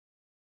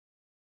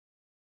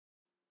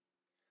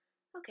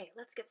Okay,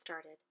 let's get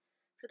started.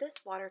 For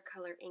this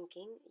watercolor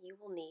inking, you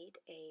will need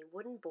a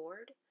wooden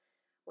board,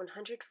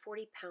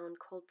 140-pound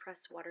cold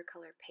press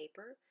watercolor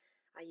paper.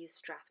 I use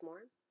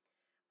Strathmore,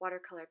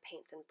 watercolor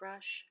paints and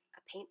brush,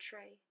 a paint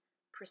tray,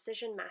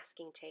 precision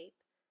masking tape,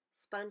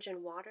 sponge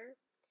and water,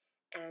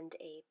 and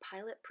a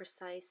Pilot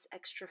Precise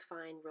extra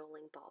fine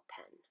rolling ball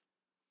pen.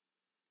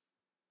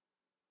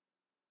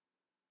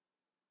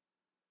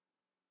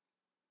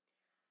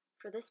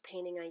 For this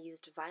painting, I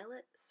used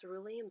violet,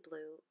 cerulean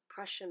blue,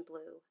 Prussian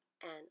blue,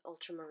 and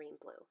ultramarine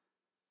blue.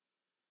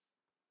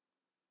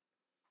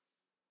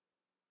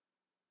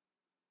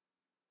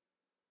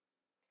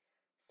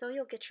 So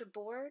you'll get your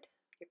board,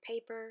 your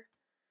paper.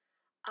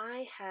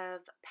 I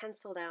have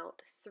penciled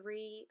out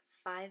 3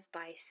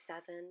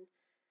 5x7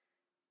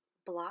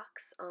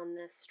 blocks on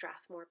this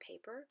Strathmore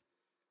paper,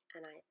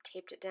 and I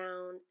taped it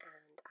down,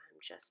 and I'm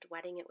just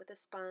wetting it with a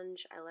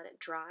sponge. I let it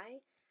dry,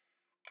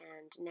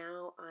 and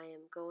now I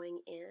am going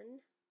in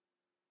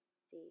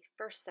the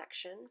first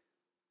section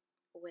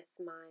with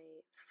my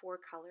 4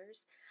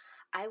 colors.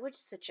 I would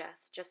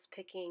suggest just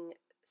picking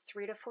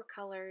 3 to 4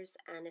 colors,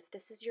 and if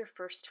this is your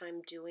first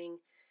time doing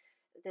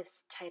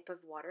this type of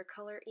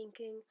watercolor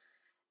inking,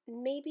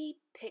 maybe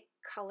pick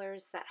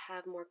colors that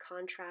have more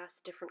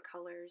contrast, different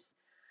colors.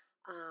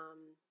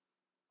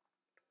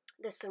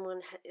 This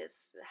one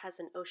has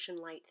an ocean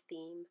light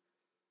theme,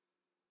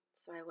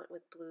 so I went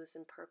with blues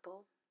and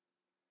purple.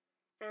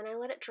 And I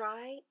let it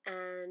dry,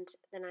 and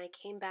then I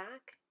came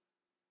back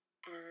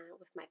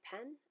with my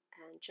pen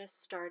and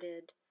just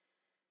started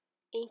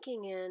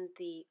inking in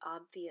the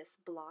obvious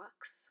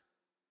blocks.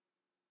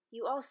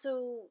 You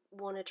also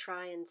want to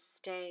try and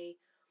stay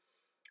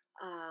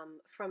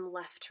from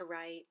left to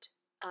right,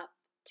 up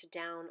to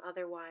down.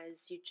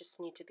 Otherwise, you just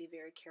need to be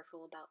very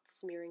careful about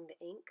smearing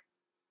the ink.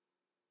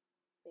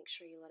 Make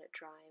sure you let it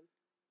dry.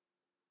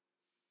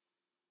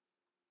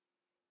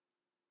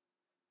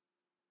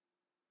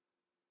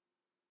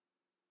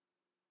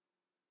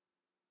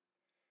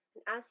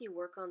 And as you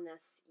work on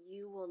this,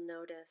 you will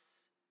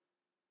notice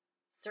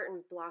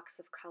certain blocks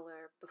of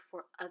color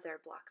before other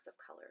blocks of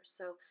color.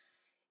 So,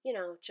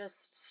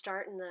 just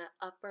start in the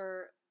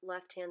upper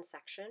left-hand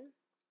section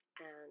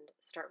and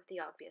start with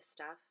the obvious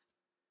stuff.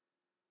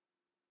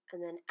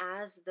 And then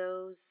as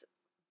those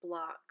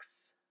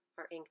blocks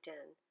are inked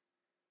in,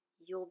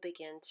 you'll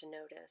begin to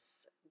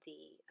notice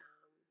the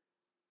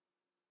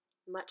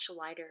much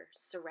lighter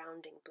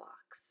surrounding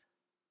blocks.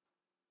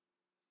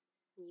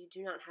 You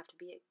do not have to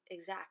be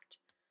exact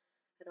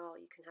at all.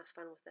 You can have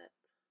fun with it.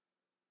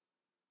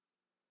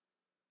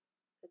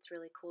 It's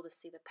really cool to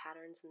see the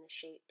patterns and the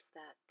shapes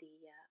that the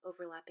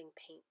overlapping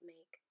paint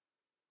make.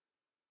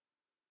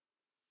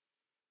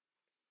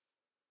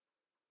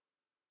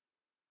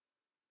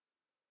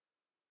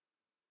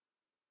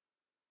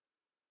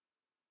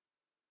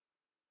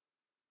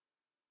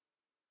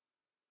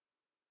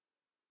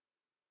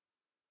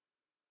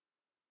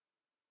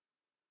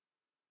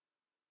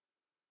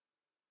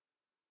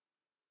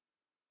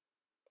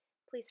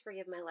 Please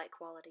forgive my light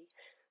quality.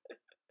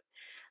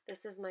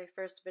 This is my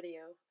first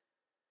video,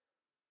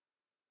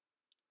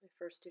 my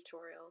first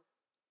tutorial,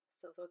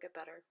 so they'll get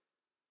better.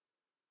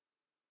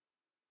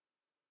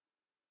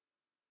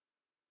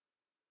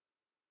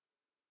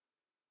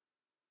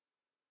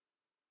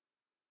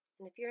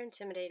 And if you're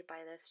intimidated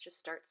by this, just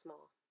start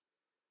small.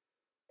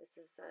 This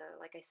is,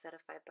 like I said,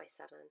 a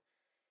 5x7.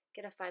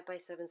 Get a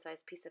 5x7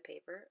 size piece of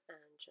paper and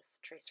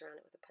just trace around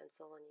it with a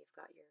pencil, and you've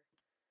got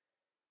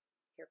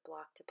your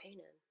block to paint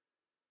in.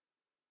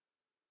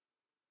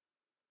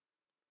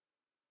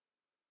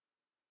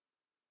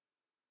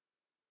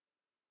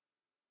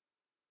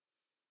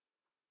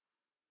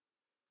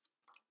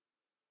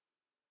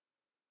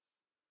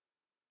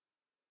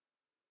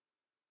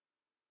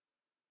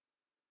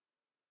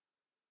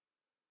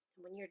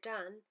 And when you're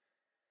done,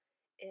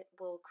 it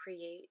will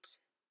create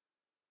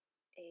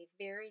a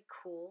very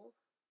cool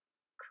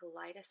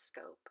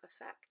kaleidoscope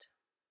effect.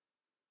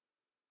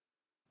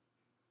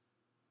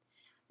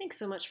 Thanks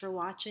so much for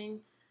watching.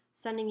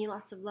 Sending you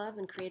lots of love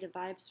and creative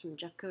vibes from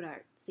Jeffcoat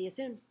Art. See you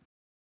soon.